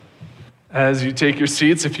As you take your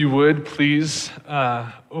seats, if you would, please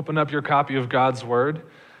open up your copy of God's Word,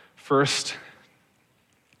 first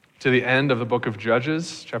to the end of the book of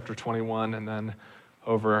Judges, chapter 21, and then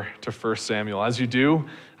over to 1 Samuel. As you do,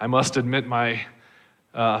 I must admit my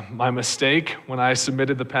mistake when I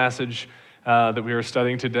submitted the passage that we were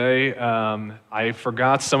studying today. I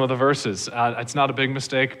forgot some of the verses. It's not a big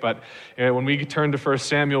mistake, but when we turn to 1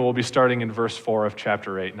 Samuel, we'll be starting in verse 4 of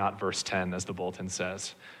chapter 8, not verse 10, as the bulletin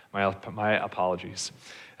says. My apologies.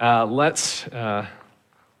 Let's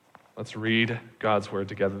read God's word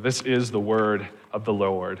together. This is the word of the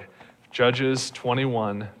Lord. Judges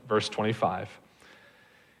 21, verse 25.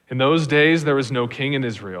 In those days there was no king in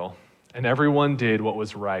Israel, and everyone did what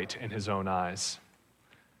was right in his own eyes.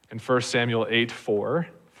 In 1 Samuel 8, 4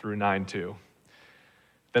 through 9, 2.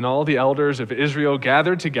 Then all the elders of Israel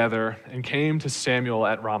gathered together and came to Samuel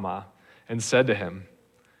at Ramah and said to him,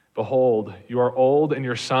 "Behold, you are old, and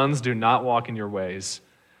your sons do not walk in your ways.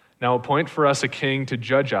 Now appoint for us a king to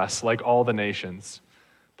judge us like all the nations."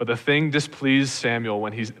 But the thing displeased Samuel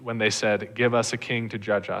when they said, "Give us a king to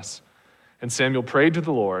judge us." And Samuel prayed to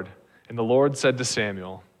the Lord, and the Lord said to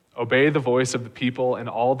Samuel, "Obey the voice of the people and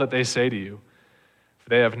all that they say to you. For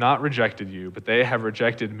they have not rejected you, but they have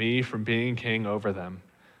rejected me from being king over them.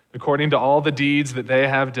 According to all the deeds that they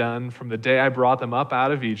have done from the day I brought them up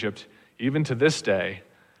out of Egypt, even to this day,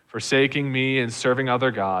 forsaking me and serving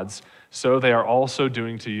other gods, so they are also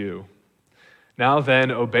doing to you. Now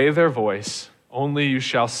then, obey their voice, only you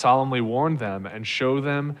shall solemnly warn them and show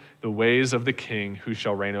them the ways of the king who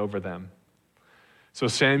shall reign over them." So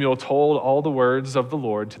Samuel told all the words of the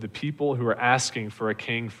Lord to the people who were asking for a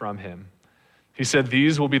king from him. He said,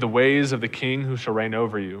 "These will be the ways of the king who shall reign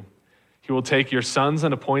over you. He will take your sons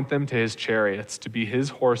and appoint them to his chariots, to be his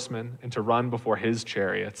horsemen and to run before his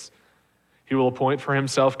chariots. He will appoint for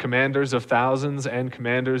himself commanders of thousands and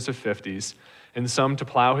commanders of fifties, and some to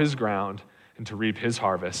plow his ground and to reap his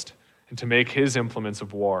harvest, and to make his implements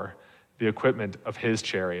of war, the equipment of his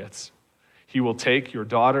chariots. He will take your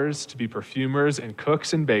daughters to be perfumers and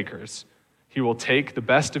cooks and bakers. He will take the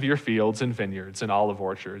best of your fields and vineyards and olive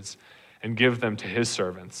orchards and give them to his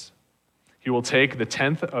servants. He will take the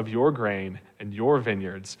 10th of your grain and your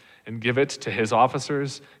vineyards and give it to his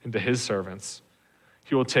officers and to his servants.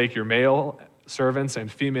 He will take your male servants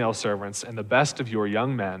and female servants and the best of your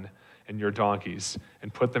young men and your donkeys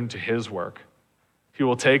and put them to his work. He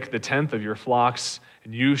will take the 10th of your flocks,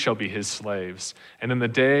 and you shall be his slaves. And in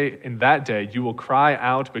that day you will cry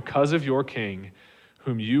out because of your king,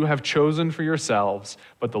 whom you have chosen for yourselves,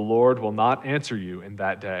 but the Lord will not answer you in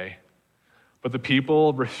that day." But the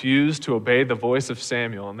people refused to obey the voice of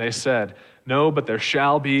Samuel, and they said, "No, but there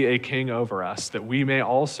shall be a king over us, that we may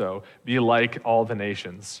also be like all the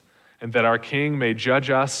nations, and that our king may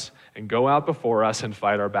judge us and go out before us and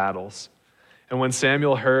fight our battles." And when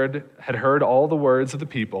Samuel had heard all the words of the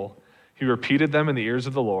people, he repeated them in the ears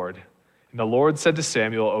of the Lord. And the Lord said to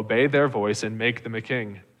Samuel, "Obey their voice and make them a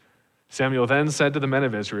king." Samuel then said to the men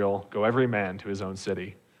of Israel, "Go every man to his own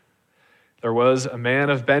city." There was a man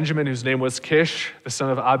of Benjamin whose name was Kish, the son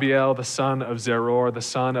of Abiel, the son of Zeror, the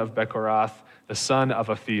son of Bechorath, the son of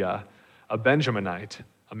Aphiah, a Benjaminite,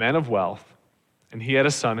 a man of wealth. And he had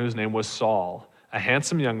a son whose name was Saul, a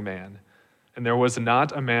handsome young man. And there was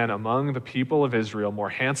not a man among the people of Israel more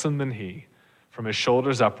handsome than he. From his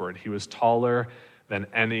shoulders upward, he was taller than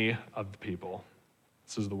any of the people.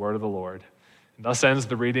 This is the word of the Lord. And thus ends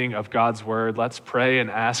the reading of God's word. Let's pray and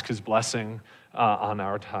ask his blessing on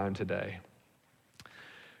our time today.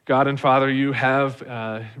 God and Father, you have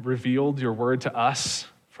revealed your word to us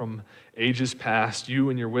from ages past. You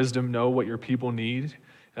in your wisdom know what your people need,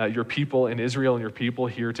 your people in Israel and your people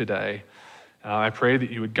here today. I pray that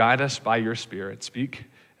you would guide us by your Spirit. Speak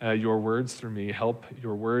your words through me. Help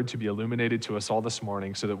your word to be illuminated to us all this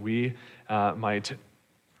morning so that we might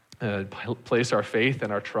place our faith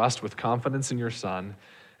and our trust with confidence in your Son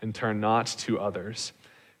and turn not to others.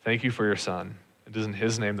 Thank you for your Son. It is in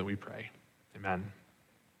his name that we pray. Amen.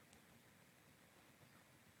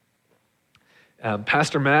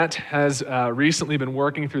 Pastor Matt has recently been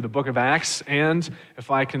working through the book of Acts, and if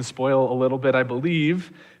I can spoil a little bit, I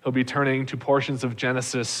believe he'll be turning to portions of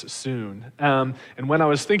Genesis soon. And when I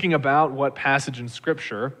was thinking about what passage in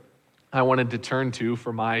Scripture I wanted to turn to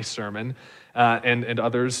for my sermon and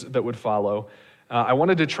others that would follow, I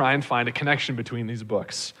wanted to try and find a connection between these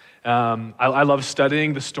books. I love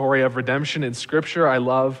studying the story of redemption in Scripture. I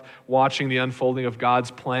love watching the unfolding of God's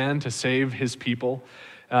plan to save his people.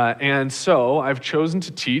 And so I've chosen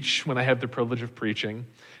to teach, when I have the privilege of preaching,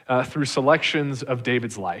 through selections of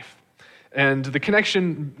David's life. And the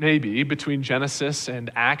connection maybe between Genesis and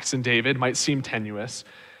Acts and David might seem tenuous,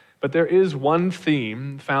 But there is one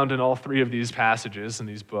theme found in all three of these passages in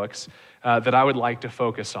these books that I would like to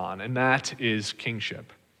focus on, and that is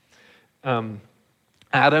kingship.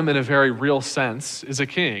 Adam, in a very real sense, is a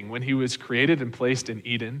king. When he was created and placed in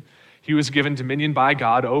Eden, he was given dominion by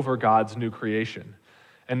God over God's new creation.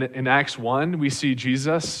 And in Acts 1, we see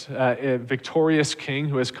Jesus, a victorious king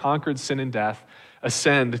who has conquered sin and death,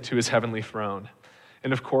 ascend to his heavenly throne.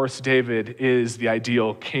 And of course, David is the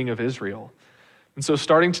ideal king of Israel. And so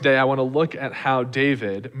starting today, I want to look at how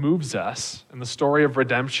David moves us in the story of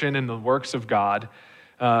redemption and the works of God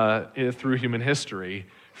through human history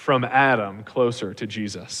from Adam closer to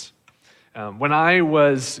Jesus. When I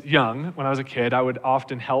was young, when I was a kid, I would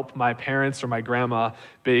often help my parents or my grandma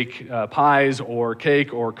bake pies or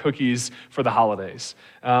cake or cookies for the holidays.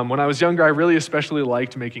 When I was younger, I really especially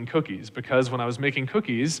liked making cookies because when I was making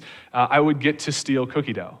cookies, I would get to steal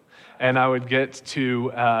cookie dough. And I would get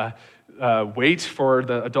to wait for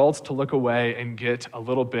the adults to look away and get a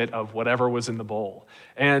little bit of whatever was in the bowl.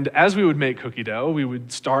 And as we would make cookie dough, we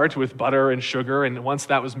would start with butter and sugar, and once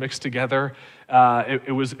that was mixed together,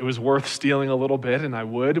 it was worth stealing a little bit, and I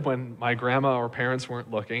would when my grandma or parents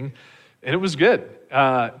weren't looking, and it was good.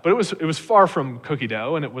 But it was far from cookie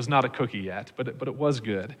dough, and it was not a cookie yet, but it was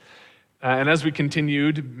good. And as we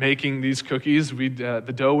continued making these cookies,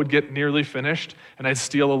 the dough would get nearly finished, and I'd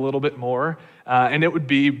steal a little bit more, and it would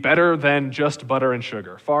be better than just butter and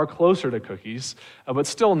sugar, far closer to cookies, but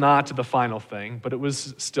still not the final thing, but it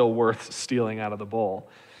was still worth stealing out of the bowl.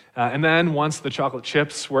 And then once the chocolate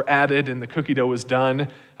chips were added and the cookie dough was done,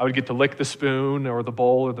 I would get to lick the spoon or the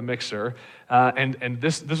bowl or the mixer, and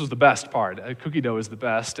this was the best part. Cookie dough is the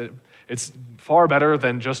best. It's far better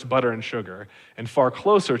than just butter and sugar, and far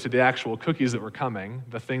closer to the actual cookies that were coming,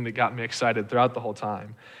 the thing that got me excited throughout the whole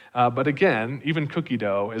time. But again, even cookie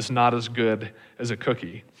dough is not as good as a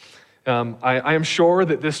cookie. I am sure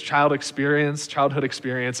that this childhood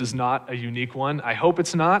experience is not a unique one. I hope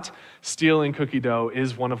it's not. Stealing cookie dough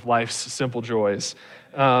is one of life's simple joys.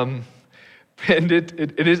 And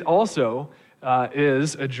it is also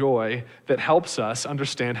is a joy that helps us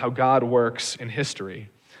understand how God works in history.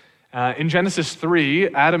 In Genesis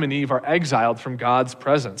 3, Adam and Eve are exiled from God's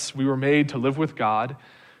presence. We were made to live with God,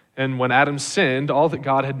 and when Adam sinned, all that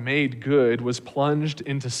God had made good was plunged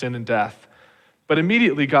into sin and death. But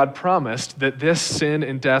immediately God promised that this sin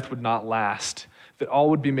and death would not last, that all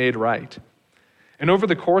would be made right. And over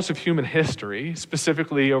the course of human history,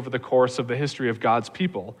 specifically over the course of the history of God's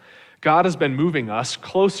people, God has been moving us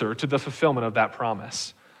closer to the fulfillment of that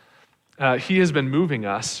promise. He has been moving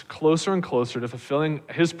us closer and closer to fulfilling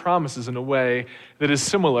his promises in a way that is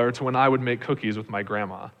similar to when I would make cookies with my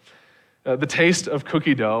grandma. The taste of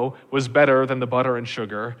cookie dough was better than the butter and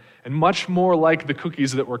sugar, and much more like the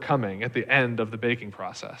cookies that were coming at the end of the baking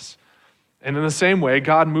process. And in the same way,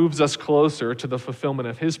 God moves us closer to the fulfillment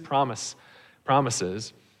of his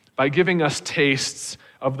promises by giving us tastes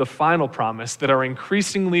of the final promise that are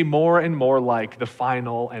increasingly more and more like the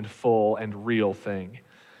final and full and real thing.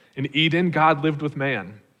 In Eden, God lived with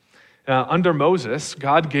man. Under Moses,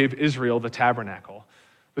 God gave Israel the tabernacle.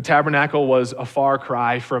 The tabernacle was a far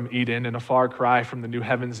cry from Eden and a far cry from the new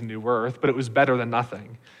heavens and new earth, but it was better than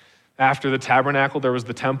nothing. After the tabernacle, there was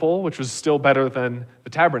the temple, which was still better than the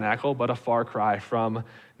tabernacle, but a far cry from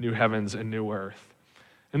new heavens and new earth.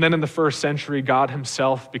 And then in the first century, God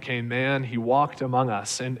himself became man. He walked among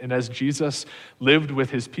us. And as Jesus lived with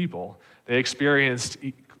his people, they experienced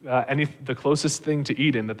the closest thing to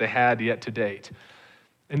Eden that they had yet to date.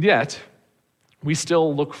 And yet, we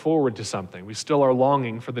still look forward to something. We still are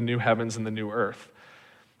longing for the new heavens and the new earth.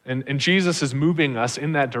 And Jesus is moving us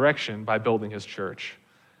in that direction by building his church.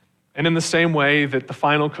 And in the same way that the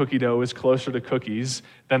final cookie dough is closer to cookies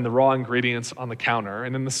than the raw ingredients on the counter,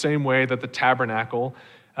 and in the same way that the tabernacle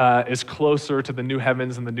is closer to the new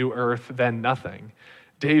heavens and the new earth than nothing,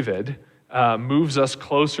 David moves us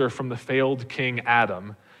closer from the failed king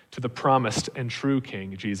Adam to the promised and true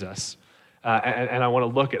king, Jesus. And I want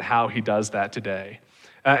to look at how he does that today.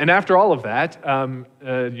 And after all of that,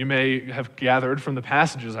 you may have gathered from the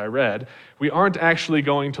passages I read, we aren't actually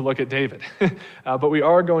going to look at David, but we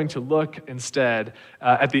are going to look instead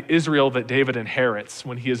at the Israel that David inherits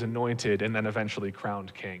when he is anointed and then eventually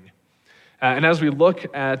crowned king. And as we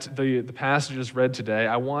look at the passages read today,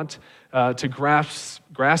 I want to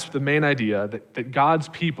grasp the main idea that God's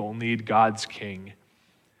people need God's king.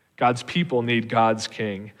 God's people need God's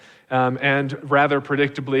king. And rather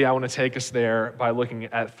predictably, I want to take us there by looking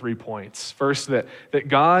at 3 points. First, that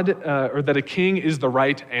a king is the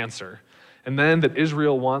right answer. And then that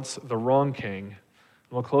Israel wants the wrong king. And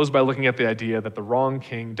we'll close by looking at the idea that the wrong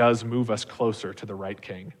king does move us closer to the right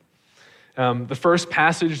king. The first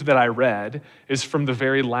passage that I read is from the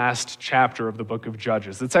very last chapter of the book of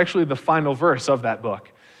Judges. It's actually the final verse of that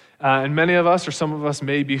book. And many of us, or some of us,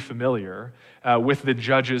 may be familiar with the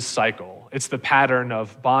Judges cycle. It's the pattern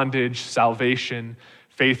of bondage, salvation,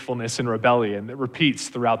 faithfulness, and rebellion that repeats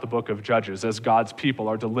throughout the book of Judges as God's people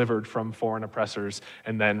are delivered from foreign oppressors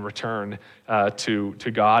and then return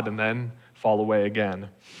to God and then fall away again.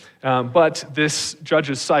 But this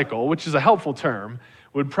Judges cycle, which is a helpful term,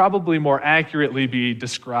 would probably more accurately be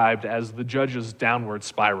described as the Judges' downward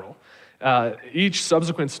spiral. Each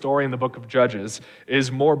subsequent story in the book of Judges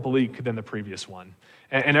is more bleak than the previous one.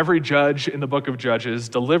 And every judge in the book of Judges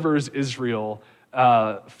fails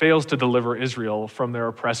to deliver Israel from their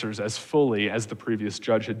oppressors as fully as the previous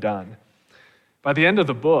judge had done. By the end of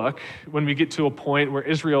the book, when we get to a point where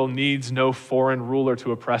Israel needs no foreign ruler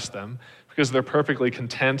to oppress them, because they're perfectly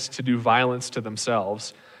content to do violence to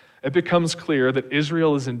themselves, it becomes clear that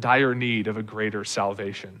Israel is in dire need of a greater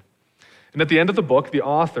salvation. And at the end of the book, the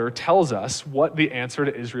author tells us what the answer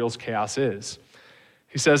to Israel's chaos is.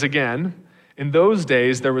 He says again, "In those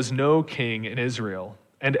days there was no king in Israel,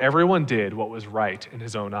 and everyone did what was right in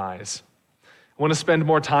his own eyes." I want to spend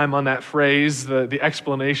more time on that phrase, the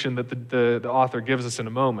explanation that the author gives us in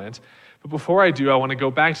a moment. But before I do, I want to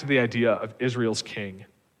go back to the idea of Israel's king.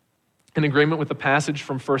 In agreement with the passage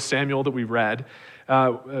from 1 Samuel that we read,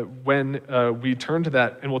 when we turn to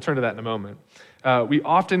that, and we'll turn to that in a moment, we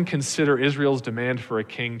often consider Israel's demand for a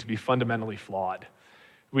king to be fundamentally flawed.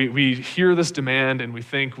 We hear this demand and we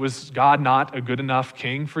think, was God not a good enough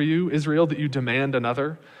king for you, Israel, that you demand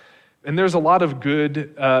another? And there's a lot of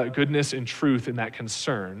goodness and truth in that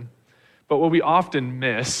concern. But what we often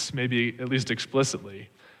miss, maybe at least explicitly,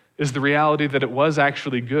 is the reality that it was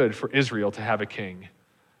actually good for Israel to have a king.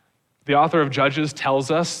 The author of Judges tells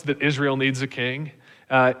us that Israel needs a king.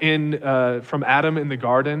 From Adam in the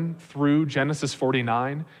garden through Genesis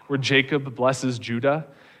 49, where Jacob blesses Judah,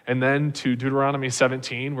 and then to Deuteronomy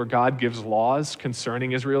 17, where God gives laws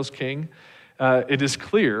concerning Israel's king, it is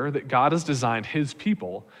clear that God has designed his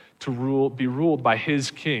people to be ruled by his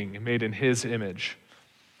king, made in his image.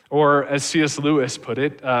 Or as C.S. Lewis put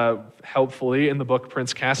it helpfully in the book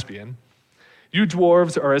Prince Caspian, "You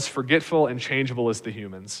dwarves are as forgetful and changeable as the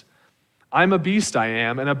humans. I'm a beast, I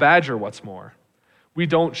am, and a badger, what's more. We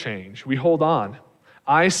don't change. We hold on.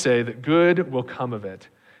 I say that good will come of it.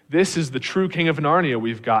 This is the true king of Narnia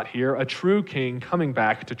we've got here, a true king coming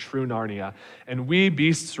back to true Narnia. And we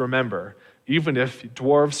beasts remember, even if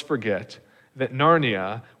dwarves forget, that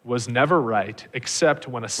Narnia was never right except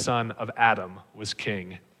when a son of Adam was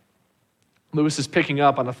king." Lewis is picking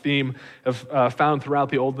up on a theme found throughout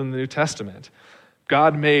the Old and the New Testament.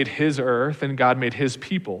 God made his earth and God made his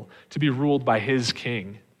people to be ruled by his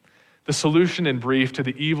king. The solution in brief to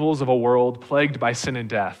the evils of a world plagued by sin and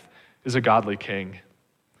death is a godly king.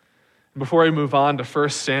 And before I move on to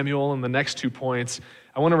 1 Samuel and the next 2 points,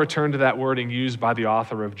 I want to return to that wording used by the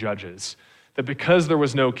author of Judges, that because there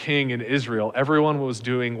was no king in Israel, everyone was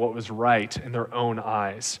doing what was right in their own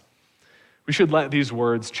eyes. We should let these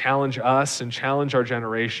words challenge us and challenge our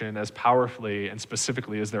generation as powerfully and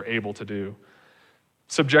specifically as they're able to do.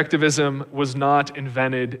 Subjectivism was not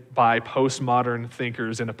invented by postmodern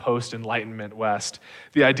thinkers in a post-Enlightenment West.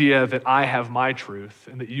 The idea that I have my truth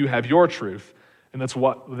and that you have your truth, and that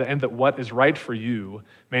what is right for you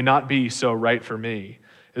may not be so right for me,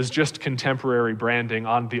 is just contemporary branding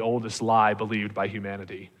on the oldest lie believed by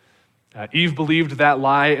humanity. Eve believed that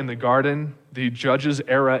lie in the garden. The Judges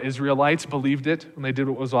era Israelites believed it when they did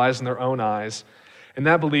what was wise in their own eyes. And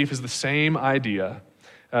that belief is the same idea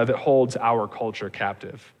that holds our culture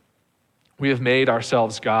captive. We have made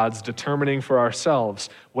ourselves gods, determining for ourselves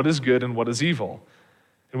what is good and what is evil,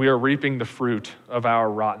 and we are reaping the fruit of our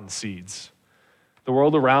rotten seeds. The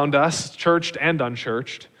world around us, churched and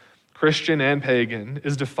unchurched, Christian and pagan,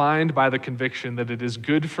 is defined by the conviction that it is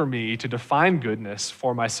good for me to define goodness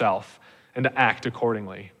for myself and to act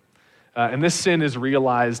accordingly. And this sin is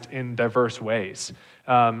realized in diverse ways.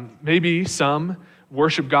 Maybe some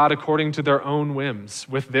worship God according to their own whims,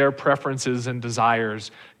 with their preferences and desires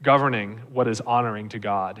governing what is honoring to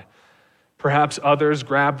God. Perhaps others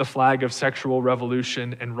grab the flag of sexual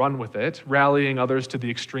revolution and run with it, rallying others to the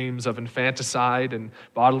extremes of infanticide and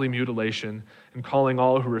bodily mutilation, and calling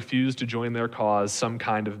all who refuse to join their cause some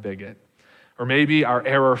kind of bigot. Or maybe our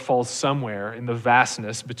error falls somewhere in the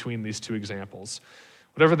vastness between these two examples.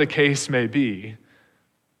 Whatever the case may be,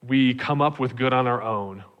 we come up with good on our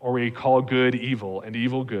own, or we call good evil and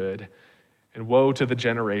evil good, and woe to the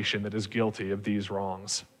generation that is guilty of these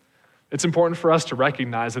wrongs. It's important for us to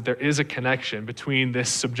recognize that there is a connection between this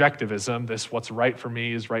subjectivism, this what's right for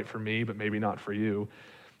me is right for me, but maybe not for you,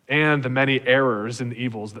 and the many errors and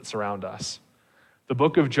evils that surround us. The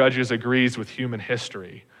book of Judges agrees with human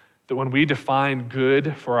history that when we define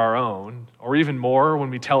good for our own, or even more, when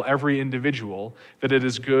we tell every individual that it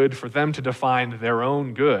is good for them to define their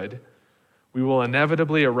own good, we will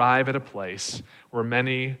inevitably arrive at a place where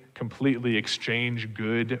many completely exchange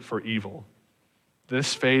good for evil.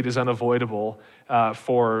 This fate is unavoidable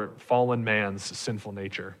for fallen man's sinful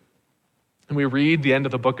nature. And we read the end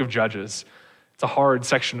of the book of Judges. It's a hard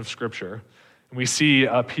section of Scripture. And we see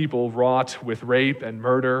people wrought with rape and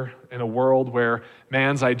murder in a world where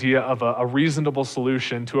man's idea of a reasonable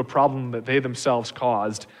solution to a problem that they themselves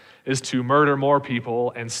caused is to murder more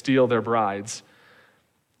people and steal their brides.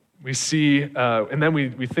 We see, and then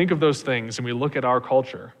we think of those things and we look at our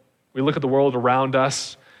culture. We look at the world around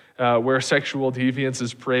us where sexual deviance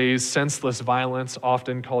is praised, senseless violence,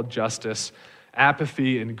 often called justice,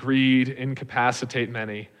 apathy and greed incapacitate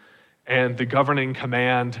many, and the governing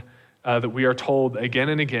command that we are told again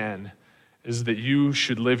and again is that you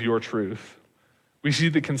should live your truth. We see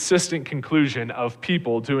the consistent conclusion of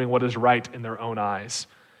people doing what is right in their own eyes.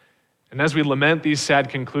 And as we lament these sad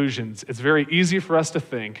conclusions, it's very easy for us to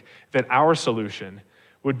think that our solution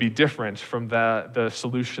would be different from the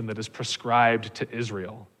solution that is prescribed to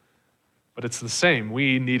Israel. But it's the same.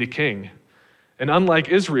 We need a king. And unlike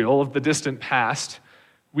Israel of the distant past,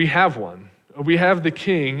 we have one. We have the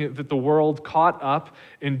king that the world caught up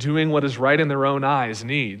in doing what is right in their own eyes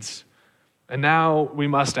needs. And now we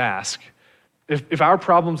must ask, if our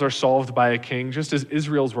problems are solved by a king just as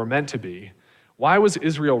Israel's were meant to be, why was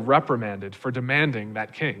Israel reprimanded for demanding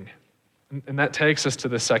that king? And that takes us to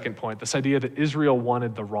the second point, this idea that Israel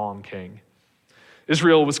wanted the wrong king.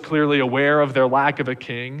 Israel was clearly aware of their lack of a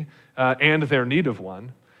king and their need of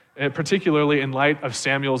one, particularly in light of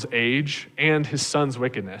Samuel's age and his son's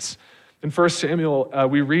wickedness. In 1 Samuel,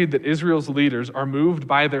 we read that Israel's leaders are moved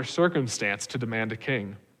by their circumstance to demand a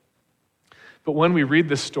king. But when we read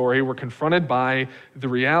this story, we're confronted by the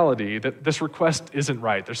reality that this request isn't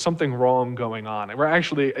right. There's something wrong going on. And we're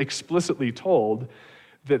actually explicitly told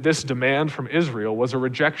that this demand from Israel was a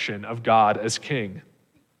rejection of God as king.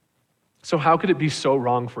 So how could it be so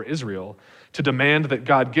wrong for Israel to demand that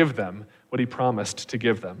God give them what he promised to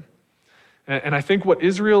give them? And I think what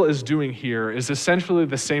Israel is doing here is essentially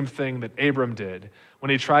the same thing that Abram did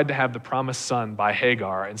when he tried to have the promised son by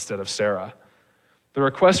Hagar instead of Sarah. The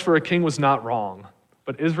request for a king was not wrong,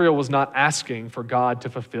 but Israel was not asking for God to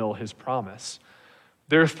fulfill his promise.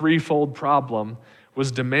 Their threefold problem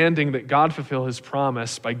was demanding that God fulfill his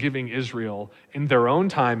promise by giving Israel, in their own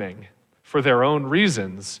timing, for their own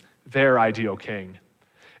reasons, their ideal king.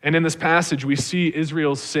 And in this passage, we see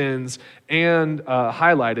Israel's sins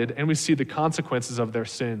highlighted, and we see the consequences of their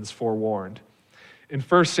sins forewarned. In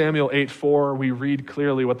 1 Samuel 8:4, we read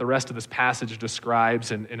clearly what the rest of this passage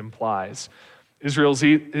describes and implies. Israel's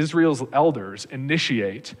elders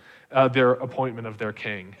initiate their appointment of their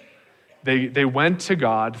king. They went to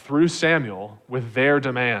God through Samuel with their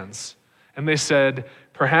demands, and they said,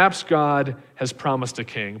 perhaps God has promised a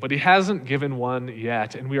king, but he hasn't given one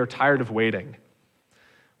yet, and we are tired of waiting.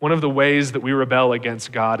 One of the ways that we rebel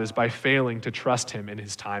against God is by failing to trust him in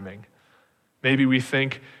his timing. Maybe we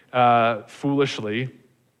think foolishly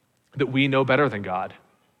that we know better than God.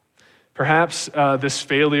 Perhaps this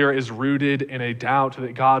failure is rooted in a doubt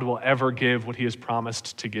that God will ever give what he has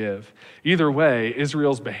promised to give. Either way,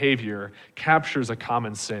 Israel's behavior captures a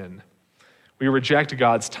common sin. We reject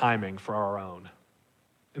God's timing for our own.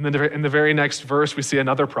 In the very next verse, we see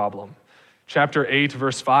another problem. Chapter 8,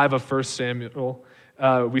 verse 5 of 1 Samuel,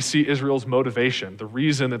 we see Israel's motivation, the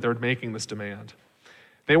reason that they're making this demand.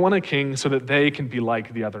 They want a king so that they can be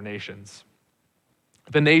like the other nations.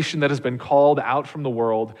 The nation that has been called out from the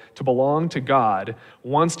world to belong to God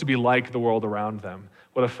wants to be like the world around them.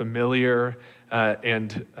 What a familiar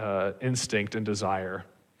instinct and desire.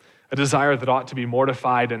 A desire that ought to be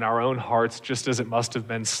mortified in our own hearts just as it must have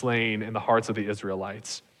been slain in the hearts of the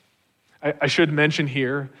Israelites. I should mention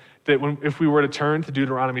here that if we were to turn to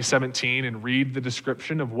Deuteronomy 17 and read the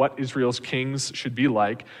description of what Israel's kings should be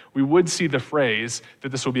like, we would see the phrase that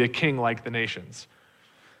this will be a king like the nations.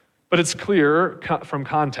 But it's clear from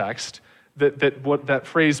context that what that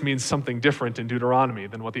phrase means something different in Deuteronomy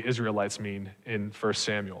than what the Israelites mean in 1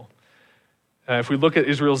 Samuel. If we look at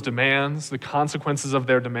Israel's demands, the consequences of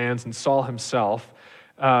their demands, and Saul himself,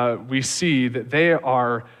 we see that they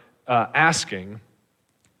are asking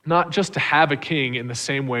not just to have a king in the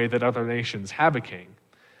same way that other nations have a king.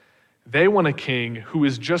 They want a king who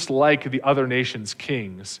is just like the other nations'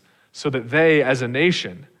 kings, so that they, as a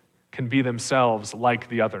nation, can be themselves like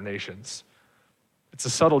the other nations. It's a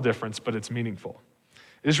subtle difference, but it's meaningful.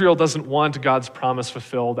 Israel doesn't want God's promise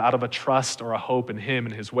fulfilled out of a trust or a hope in him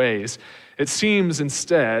and his ways. It seems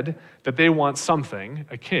instead that they want something,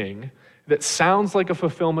 a king, that sounds like a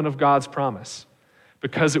fulfillment of God's promise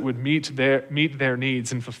because it would meet their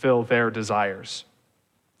needs and fulfill their desires.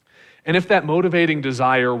 And if that motivating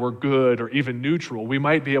desire were good or even neutral, we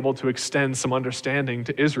might be able to extend some understanding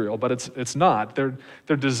to Israel, but it's not. Their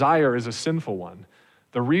desire is a sinful one.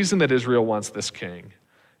 The reason that Israel wants this king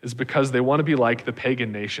is because they want to be like the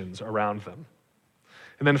pagan nations around them.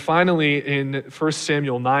 And then finally, in 1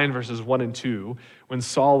 Samuel 9, verses 1 and 2, when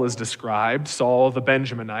Saul is described, Saul the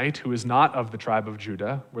Benjaminite, who is not of the tribe of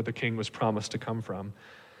Judah, where the king was promised to come from,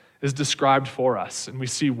 is described for us. And we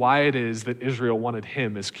see why it is that Israel wanted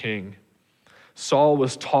him as king. Saul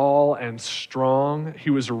was tall and strong.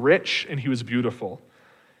 He was rich and he was beautiful.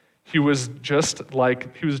 He was just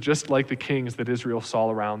like the kings that Israel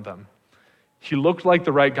saw around them. He looked like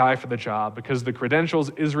the right guy for the job because the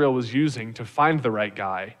credentials Israel was using to find the right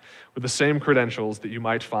guy were the same credentials that you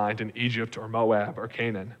might find in Egypt or Moab or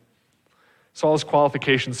Canaan. Saul's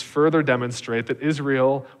qualifications further demonstrate that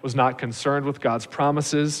Israel was not concerned with God's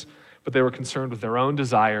promises, but they were concerned with their own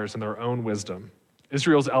desires and their own wisdom.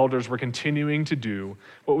 Israel's elders were continuing to do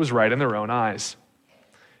what was right in their own eyes.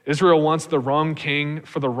 Israel wants the wrong king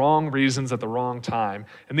for the wrong reasons at the wrong time.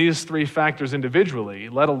 And these three factors individually,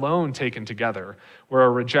 let alone taken together, were a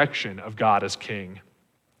rejection of God as king.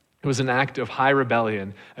 It was an act of high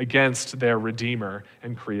rebellion against their Redeemer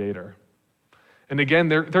and Creator. And again,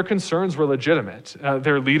 their concerns were legitimate.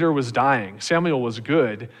 Their leader was dying. Samuel was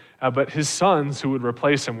good, but his sons who would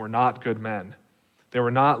replace him were not good men. They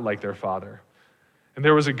were not like their father. And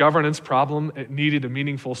there was a governance problem. It needed a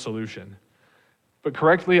meaningful solution. But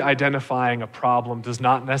correctly identifying a problem does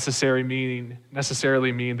not necessarily mean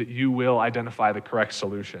that you will identify the correct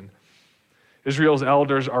solution. Israel's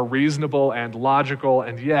elders are reasonable and logical,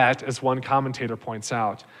 and yet, as one commentator points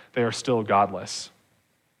out, they are still godless.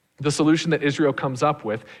 The solution that Israel comes up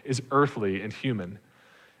with is earthly and human.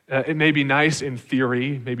 It may be nice in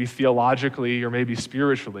theory, maybe theologically, or maybe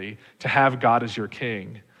spiritually, to have God as your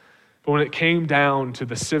king. But when it came down to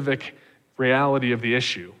the civic reality of the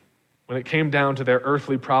issue, when it came down to their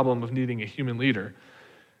earthly problem of needing a human leader,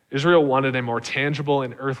 Israel wanted a more tangible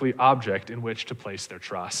and earthly object in which to place their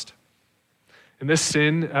trust. And this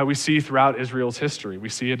sin we see throughout Israel's history. We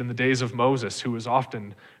see it in the days of Moses, who was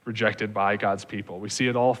often rejected by God's people. We see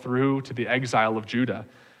it all through to the exile of Judah.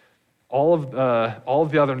 All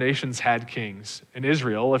of the other nations had kings. And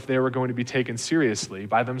Israel, if they were going to be taken seriously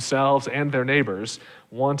by themselves and their neighbors,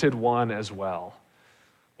 wanted one as well.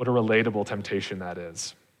 What a relatable temptation that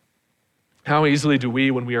is. How easily do we,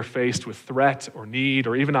 when we are faced with threat or need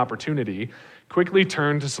or even opportunity, quickly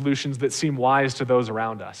turn to solutions that seem wise to those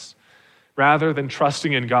around us, rather than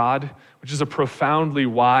trusting in God, which is a profoundly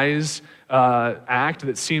wise act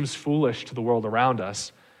that seems foolish to the world around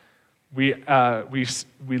us. We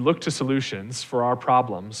look to solutions for our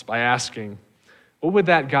problems by asking, what would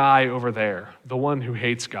that guy over there, the one who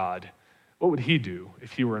hates God, what would he do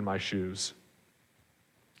if he were in my shoes?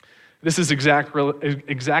 This is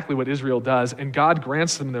exactly what Israel does, and God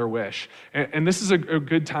grants them their wish. And this is a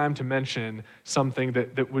good time to mention something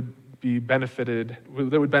that would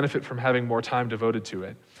benefit from having more time devoted to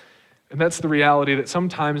it. And that's the reality that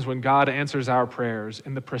sometimes when God answers our prayers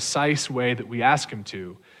in the precise way that we ask him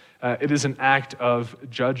to, it is an act of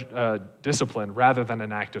discipline rather than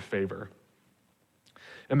an act of favor.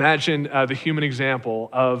 Imagine the human example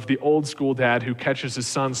of the old school dad who catches his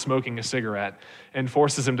son smoking a cigarette and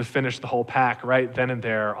forces him to finish the whole pack right then and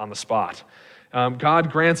there on the spot. God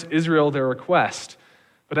grants Israel their request,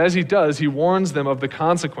 but as he does, he warns them of the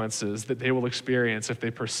consequences that they will experience if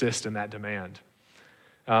they persist in that demand.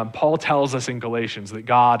 Paul tells us in Galatians that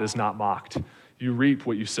God is not mocked. You reap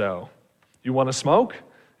what you sow. You want to smoke?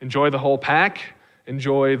 Enjoy the whole pack.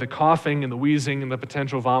 Enjoy the coughing and the wheezing and the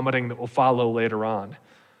potential vomiting that will follow later on.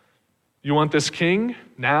 You want this king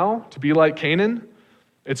now to be like Canaan?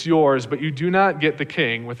 It's yours, but you do not get the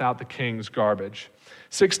king without the king's garbage.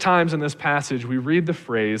 6 times in this passage, we read the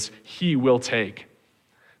phrase, he will take.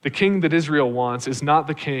 The king that Israel wants is not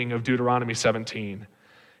the king of Deuteronomy 17.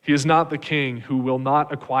 He is not the king who will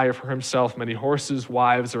not acquire for himself many horses,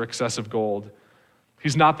 wives, or excessive gold.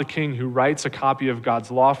 He's not the king who writes a copy of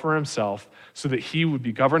God's law for himself so that he would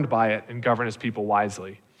be governed by it and govern his people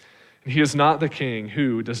wisely. And he is not the king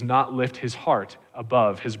who does not lift his heart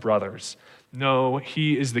above his brothers. No,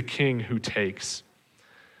 he is the king who takes.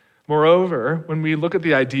 Moreover, when we look at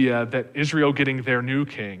the idea that Israel getting their new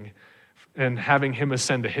king and having him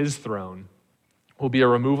ascend to his throne will be a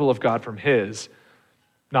removal of God from his,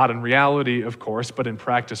 not in reality, of course, but in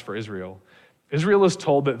practice for Israel, Israel is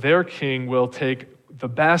told that their king will take the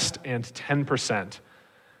best and 10%.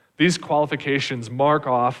 These qualifications mark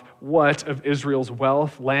off what of Israel's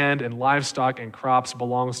wealth, land, and livestock and crops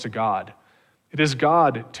belongs to God. It is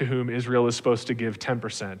God to whom Israel is supposed to give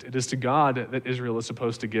 10%. It is to God that Israel is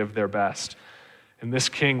supposed to give their best. And this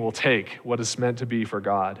king will take what is meant to be for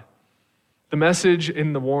God. The message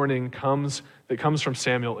in the warning that comes from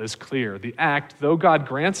Samuel is clear. The act, though God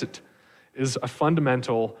grants it, is a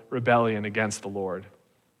fundamental rebellion against the Lord.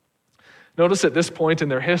 Notice at this point in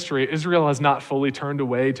their history, Israel has not fully turned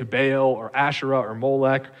away to Baal or Asherah or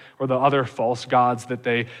Molech or the other false gods that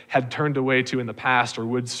they had turned away to in the past or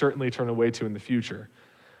would certainly turn away to in the future.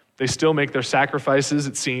 They still make their sacrifices,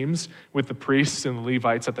 it seems, with the priests and the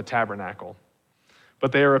Levites at the tabernacle.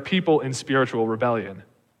 But they are a people in spiritual rebellion.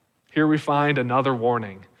 Here we find another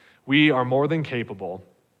warning. We are more than capable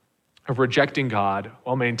of rejecting God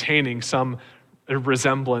while maintaining some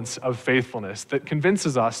resemblance of faithfulness that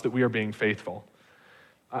convinces us that we are being faithful.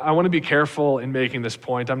 I want to be careful in making this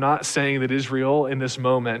point. I'm not saying that Israel in this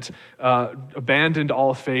moment abandoned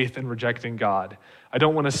all faith in rejecting God. I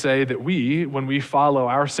don't want to say that when we follow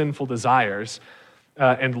our sinful desires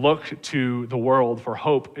and look to the world for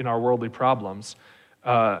hope in our worldly problems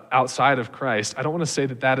outside of Christ, I don't want to say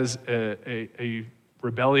that is a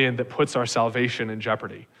rebellion that puts our salvation in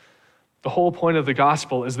jeopardy. The whole point of the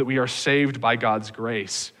gospel is that we are saved by God's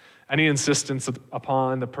grace. Any insistence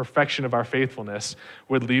upon the perfection of our faithfulness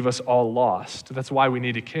would leave us all lost. That's why we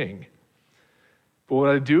need a king. But what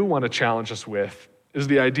I do want to challenge us with is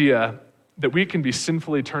the idea that we can be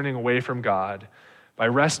sinfully turning away from God by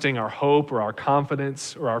resting our hope or our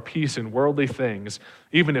confidence or our peace in worldly things,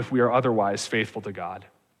 even if we are otherwise faithful to God.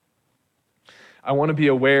 I want to be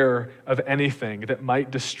aware of anything that might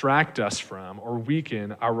distract us from or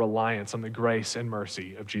weaken our reliance on the grace and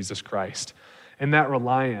mercy of Jesus Christ. And that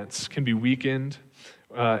reliance can be weakened,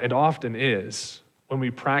 and often is, when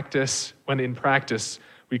in practice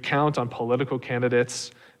we count on political candidates,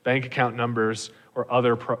 bank account numbers, or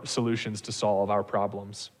other solutions to solve our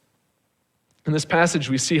problems. In this passage,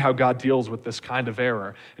 we see how God deals with this kind of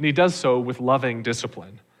error, and he does so with loving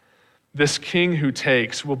discipline. This king who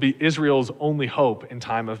takes will be Israel's only hope in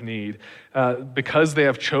time of need. Because they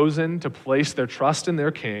have chosen to place their trust in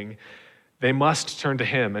their king, they must turn to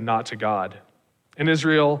him and not to God. In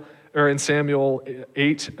Samuel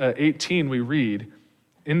 18, we read,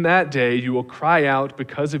 "In that day you will cry out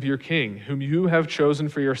because of your king, whom you have chosen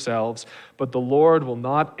for yourselves, but the Lord will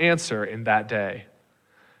not answer in that day."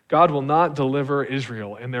 God will not deliver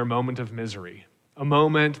Israel in their moment of misery, a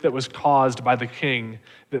moment that was caused by the king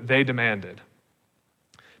that they demanded,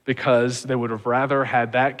 because they would have rather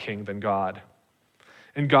had that king than God.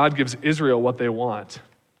 And God gives Israel what they want.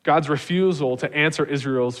 God's refusal to answer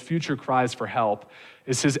Israel's future cries for help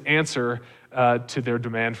is his answer to their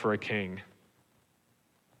demand for a king.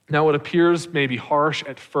 Now, what appears maybe harsh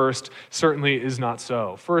at first certainly is not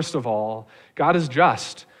so. First of all, God is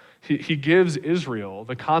just. He gives Israel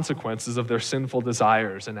the consequences of their sinful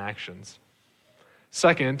desires and actions.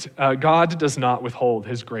 Second, God does not withhold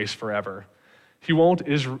his grace forever. He won't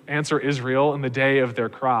answer Israel in the day of their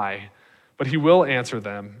cry, but he will answer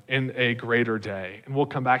them in a greater day. And we'll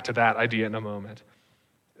come back to that idea in a moment.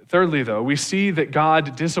 Thirdly, though, we see that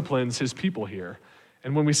God disciplines his people here.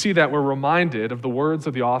 And when we see that, we're reminded of the words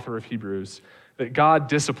of the author of Hebrews, that God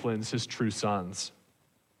disciplines his true sons.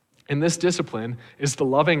 And this discipline is the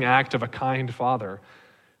loving act of a kind father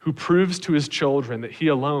who proves to his children that he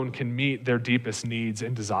alone can meet their deepest needs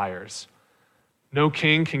and desires. No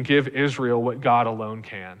king can give Israel what God alone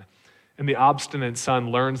can. And the obstinate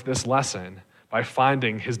son learns this lesson by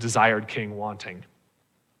finding his desired king wanting.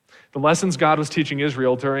 The lessons God was teaching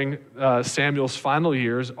Israel during Samuel's final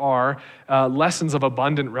years are lessons of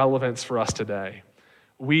abundant relevance for us today.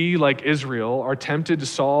 We, like Israel, are tempted to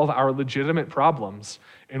solve our legitimate problems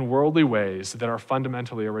in worldly ways that are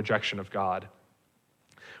fundamentally a rejection of God.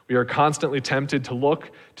 We are constantly tempted to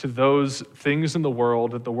look to those things in the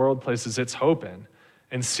world that the world places its hope in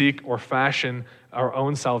and seek or fashion our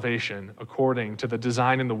own salvation according to the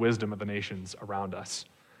design and the wisdom of the nations around us.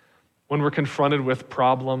 When we're confronted with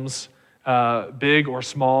problems, big or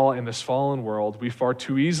small, in this fallen world, we far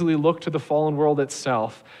too easily look to the fallen world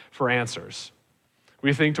itself for answers.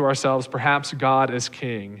 We think to ourselves, perhaps God is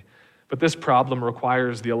king, but this problem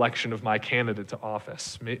requires the election of my candidate to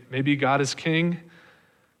office. Maybe God is king,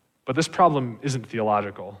 but this problem isn't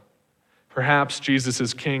theological. Perhaps Jesus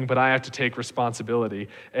is king, but I have to take responsibility,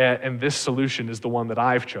 and this solution is the one that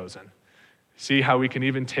I've chosen. See how we can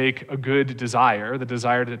even take a good desire, the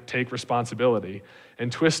desire to take responsibility,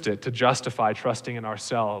 and twist it to justify trusting in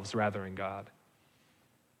ourselves rather than God.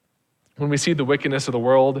 When we see the wickedness of the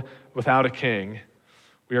world without a king,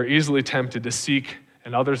 we are easily tempted to seek,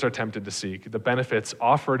 and others are tempted to seek, the benefits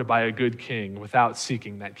offered by a good king without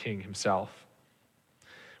seeking that king himself.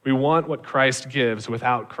 We want what Christ gives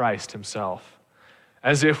without Christ himself,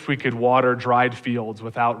 as if we could water dried fields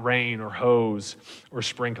without rain or hose or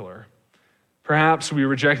sprinkler. Perhaps we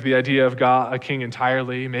reject the idea of God, a king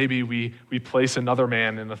entirely. Maybe we place another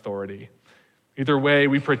man in authority. Either way,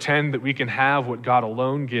 we pretend that we can have what God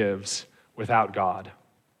alone gives without God.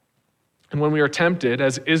 And when we are tempted,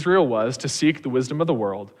 as Israel was, to seek the wisdom of the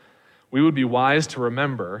world, we would be wise to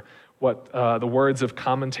remember what the words of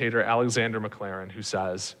commentator Alexander Maclaren, who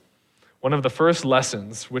says, "One of the first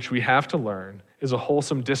lessons which we have to learn is a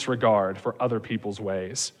wholesome disregard for other people's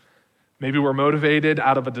ways. Maybe we're motivated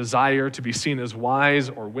out of a desire to be seen as wise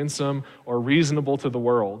or winsome or reasonable to the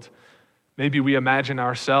world. Maybe we imagine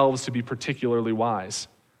ourselves to be particularly wise.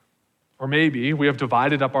 Or maybe we have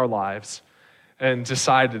divided up our lives and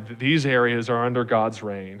decided that these areas are under God's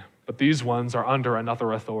reign, but these ones are under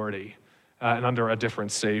another authority and under a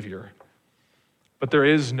different Savior. But there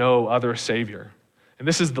is no other Savior. And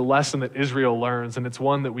this is the lesson that Israel learns, and it's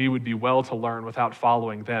one that we would be well to learn without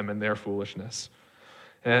following them and their foolishness.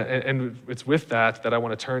 And it's with that I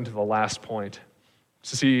want to turn to the last point,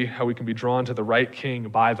 to see how we can be drawn to the right king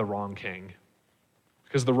by the wrong king.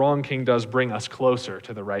 Because the wrong king does bring us closer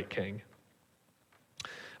to the right king.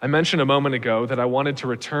 I mentioned a moment ago that I wanted to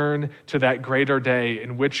return to that greater day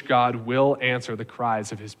in which God will answer the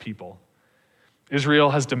cries of his people. Israel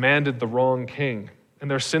has demanded the wrong king, and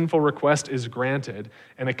their sinful request is granted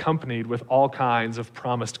and accompanied with all kinds of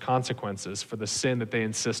promised consequences for the sin that they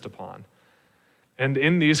insist upon. And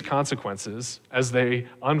in these consequences, as they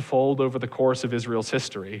unfold over the course of Israel's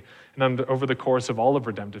history and over the course of all of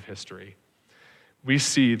redemptive history, we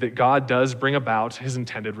see that God does bring about his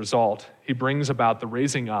intended result. He brings about the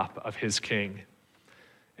raising up of his king.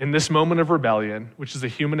 In this moment of rebellion, which is a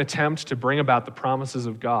human attempt to bring about the promises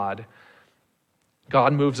of God,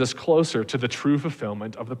 God moves us closer to the true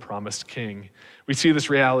fulfillment of the promised king. We see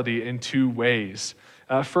this reality in two ways.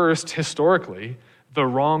 First, historically, the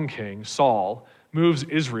wrong king, Saul, moves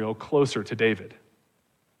Israel closer to David.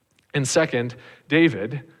 And second,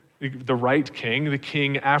 David, the right king, the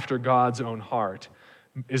king after God's own heart,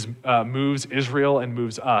 moves Israel and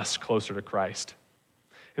moves us closer to Christ.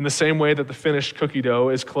 In the same way that the finished cookie dough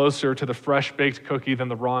is closer to the fresh-baked cookie than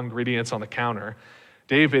the raw ingredients on the counter,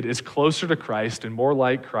 David is closer to Christ and more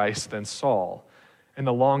like Christ than Saul, and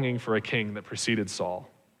the longing for a king that preceded Saul.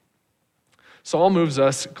 Saul moves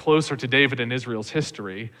us closer to David in Israel's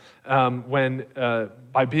history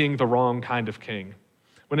by being the wrong kind of king.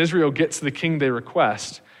 When Israel gets the king they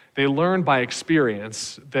request, they learn by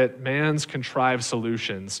experience that man's contrived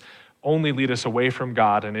solutions only lead us away from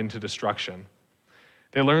God and into destruction.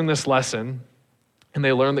 They learn this lesson, and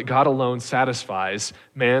they learn that God alone satisfies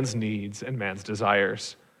man's needs and man's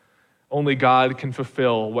desires. Only God can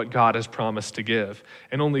fulfill what God has promised to give,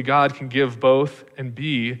 and only God can give both and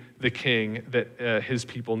be the king that his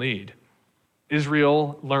people need.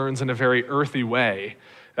 Israel learns in a very earthy way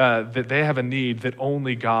that they have a need that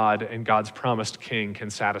only God and God's promised king can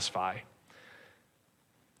satisfy.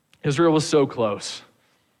 Israel was so close.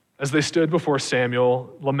 As they stood before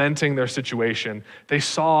Samuel, lamenting their situation, they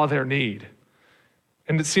saw their need.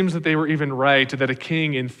 And it seems that they were even right that a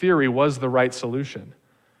king, in theory, was the right solution.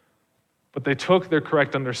 But they took their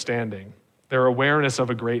correct understanding, their awareness of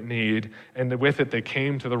a great need, and with it they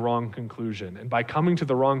came to the wrong conclusion. And by coming to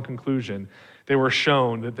the wrong conclusion, they were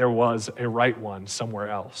shown that there was a right one somewhere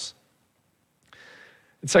else.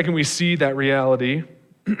 And second, we see that reality.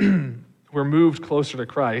 We're moved closer to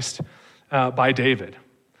Christ by David.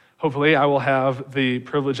 Hopefully, I will have the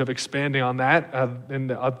privilege of expanding on that in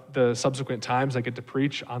the subsequent times I get to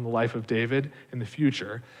preach on the life of David in the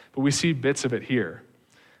future. But we see bits of it here.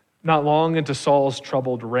 Not long into Saul's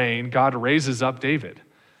troubled reign, God raises up David.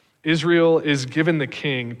 Israel is given the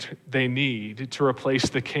king they need to replace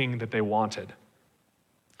the king that they wanted.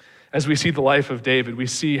 As we see the life of David, we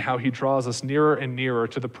see how he draws us nearer and nearer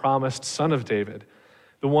to the promised son of David,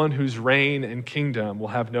 the one whose reign and kingdom will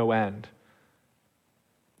have no end.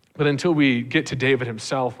 But until we get to David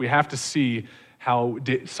himself, we have to see how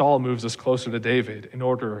Saul moves us closer to David in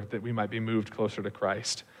order that we might be moved closer to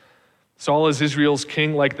Christ. Saul is Israel's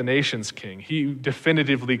king like the nation's king. He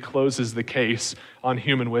definitively closes the case on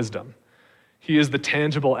human wisdom. He is the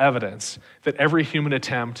tangible evidence that every human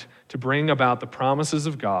attempt to bring about the promises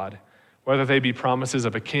of God, whether they be promises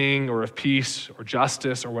of a king or of peace or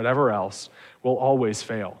justice or whatever else, will always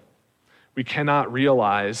fail. We cannot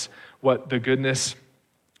realize what the goodness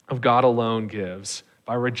of God alone gives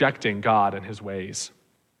by rejecting God and his ways.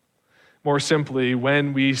 More simply,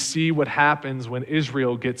 when we see what happens when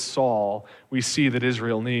Israel gets Saul, we see that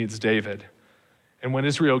Israel needs David. And when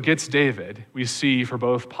Israel gets David, we see, for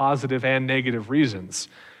both positive and negative reasons,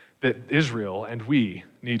 that Israel and we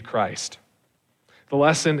need Christ. The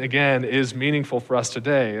lesson, again, is meaningful for us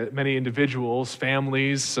today. Many individuals,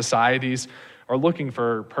 families, societies are looking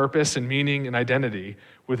for purpose and meaning and identity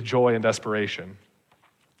with joy and desperation.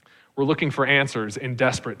 We're looking for answers in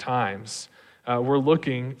desperate times. We're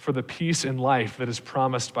looking for the peace in life that is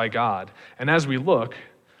promised by God. And as we look,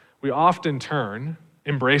 we often turn,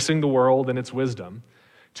 embracing the world and its wisdom,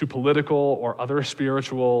 to political or other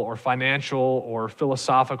spiritual or financial or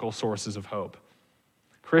philosophical sources of hope.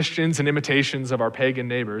 Christians, in imitations of our pagan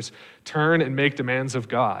neighbors, turn and make demands of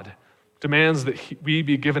God, demands that we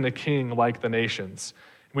be given a king like the nations.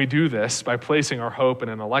 We do this by placing our hope in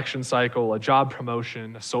an election cycle, a job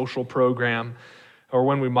promotion, a social program, or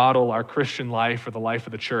when we model our Christian life or the life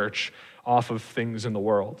of the church off of things in the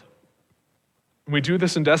world. And we do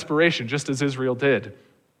this in desperation, just as Israel did.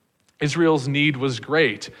 Israel's need was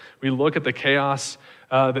great. We look at the chaos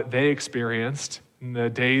that they experienced in the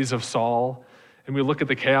days of Saul, and we look at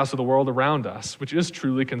the chaos of the world around us, which is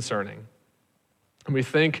truly concerning. And we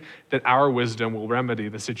think that our wisdom will remedy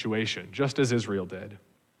the situation, just as Israel did.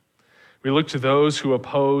 We look to those who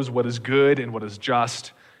oppose what is good and what is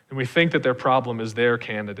just, and we think that their problem is their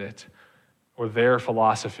candidate or their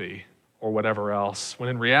philosophy or whatever else, when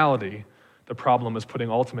in reality, the problem is putting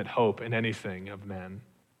ultimate hope in anything of men.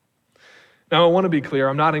 Now, I want to be clear,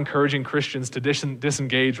 I'm not encouraging Christians to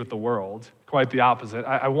disengage with the world. Quite the opposite.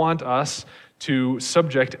 I want us to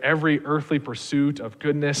subject every earthly pursuit of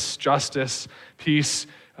goodness, justice, peace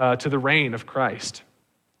to the reign of Christ.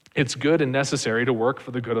 It's good and necessary to work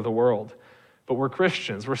for the good of the world. But we're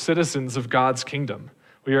Christians. We're citizens of God's kingdom.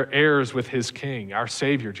 We are heirs with his King, our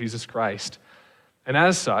Savior, Jesus Christ. And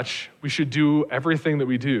as such, we should do everything that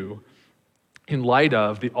we do in light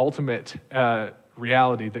of the ultimate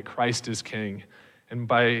reality that Christ is King, and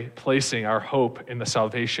by placing our hope in the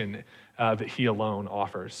salvation that he alone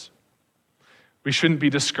offers. We shouldn't be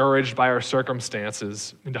discouraged by our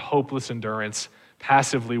circumstances into hopeless endurance,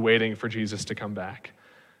 passively waiting for Jesus to come back.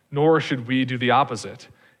 Nor should we do the opposite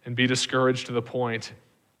and be discouraged to the point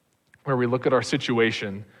where we look at our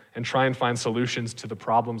situation and try and find solutions to the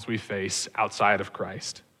problems we face outside of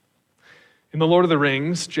Christ. In The Lord of the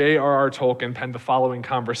Rings, J.R.R. Tolkien penned the following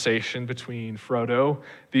conversation between Frodo,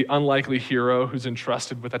 the unlikely hero who's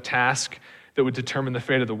entrusted with a task that would determine the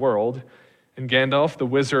fate of the world, and Gandalf, the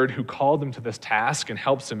wizard who called him to this task and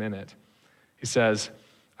helps him in it. He says,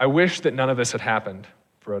 "I wish that none of this had happened,"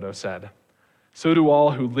 Frodo said. "So do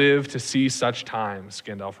all who live to see such times,"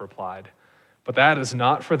 Gandalf replied. "But that is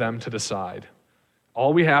not for them to decide.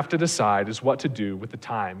 All we have to decide is what to do with the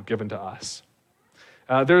time given to us."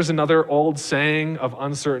 There's another old saying of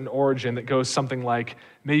uncertain origin that goes something like,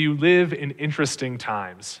 "May you live in interesting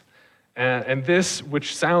times." And this,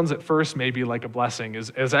 which sounds at first maybe like a blessing,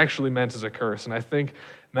 is actually meant as a curse. And I think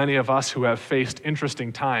many of us who have faced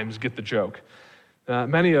interesting times get the joke.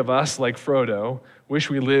 Many of us, like Frodo, wish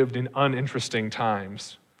we lived in uninteresting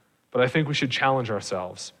times. But I think we should challenge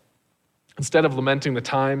ourselves. Instead of lamenting the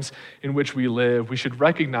times in which we live, we should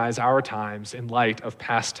recognize our times in light of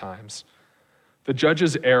past times. The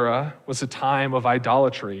Judges' era was a time of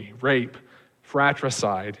idolatry, rape,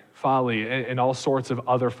 fratricide, folly, and all sorts of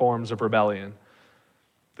other forms of rebellion.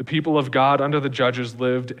 The people of God under the Judges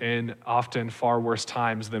lived in often far worse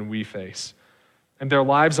times than we face. And their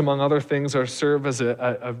lives, among other things, serve as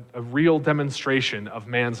a real demonstration of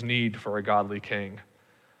man's need for a godly king.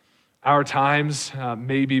 Our times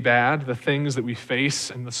may be bad. The things that we face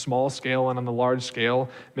in the small scale and on the large scale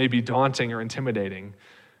may be daunting or intimidating,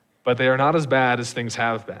 but they are not as bad as things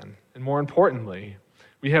have been. And more importantly,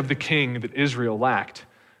 we have the king that Israel lacked.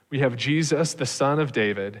 We have Jesus, the son of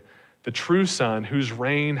David, the true son whose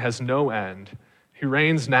reign has no end. He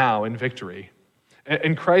reigns now in victory.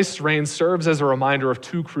 And Christ's reign serves as a reminder of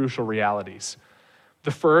two crucial realities.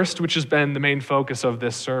 The first, which has been the main focus of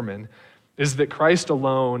this sermon, is that Christ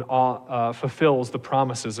alone fulfills the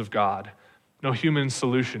promises of God. No human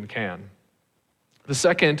solution can. The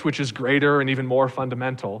second, which is greater and even more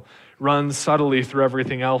fundamental, runs subtly through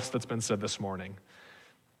everything else that's been said this morning.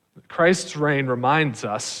 Christ's reign reminds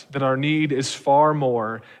us that our need is far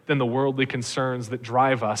more than the worldly concerns that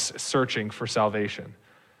drive us searching for salvation,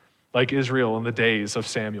 like Israel in the days of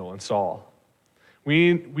Samuel and Saul.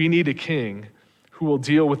 We need a king who will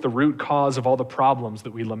deal with the root cause of all the problems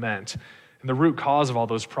that we lament. And the root cause of all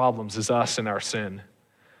those problems is us and our sin.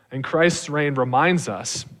 And Christ's reign reminds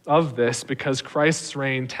us of this because Christ's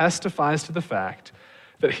reign testifies to the fact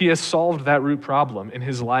that he has solved that root problem in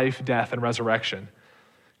his life, death, and resurrection.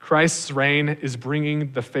 Christ's reign is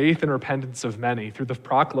bringing the faith and repentance of many through the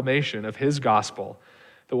proclamation of his gospel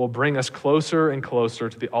that will bring us closer and closer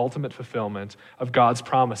to the ultimate fulfillment of God's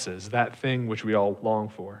promises, that thing which we all long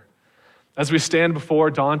for. As we stand before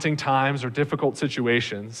daunting times or difficult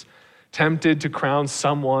situations, tempted to crown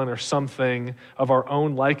someone or something of our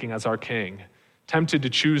own liking as our king, tempted to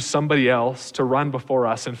choose somebody else to run before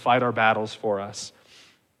us and fight our battles for us,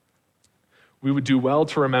 we would do well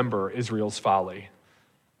to remember Israel's folly.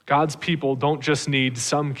 God's people don't just need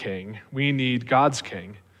some king, we need God's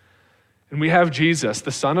king. And we have Jesus,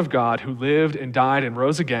 the Son of God, who lived and died and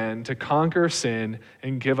rose again to conquer sin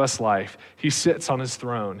and give us life. He sits on his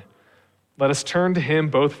throne. Let us turn to him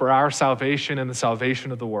both for our salvation and the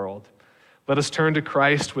salvation of the world. Let us turn to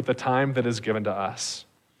Christ with the time that is given to us.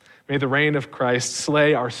 May the reign of Christ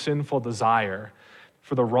slay our sinful desire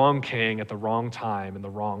for the wrong king at the wrong time and the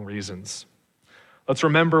wrong reasons. Let's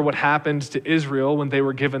remember what happened to Israel when they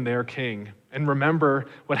were given their king, and remember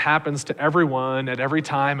what happens to everyone at every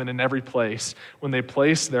time and in every place when they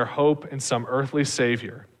place their hope in some earthly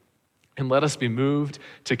Savior. And let us be moved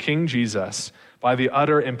to King Jesus by the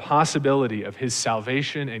utter impossibility of his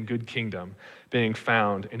salvation and good kingdom being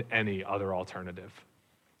found in any other alternative.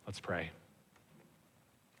 Let's pray.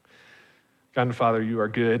 God and Father, you are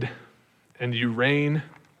good and you reign.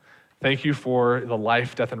 Thank you for the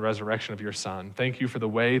life, death, and resurrection of your Son. Thank you for the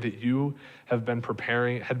way that you had been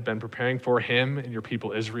preparing for him and your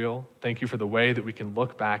people Israel. Thank you for the way that we can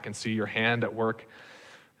look back and see your hand at work,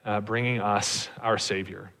 bringing us our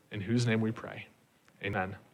Savior, in whose name we pray. Amen.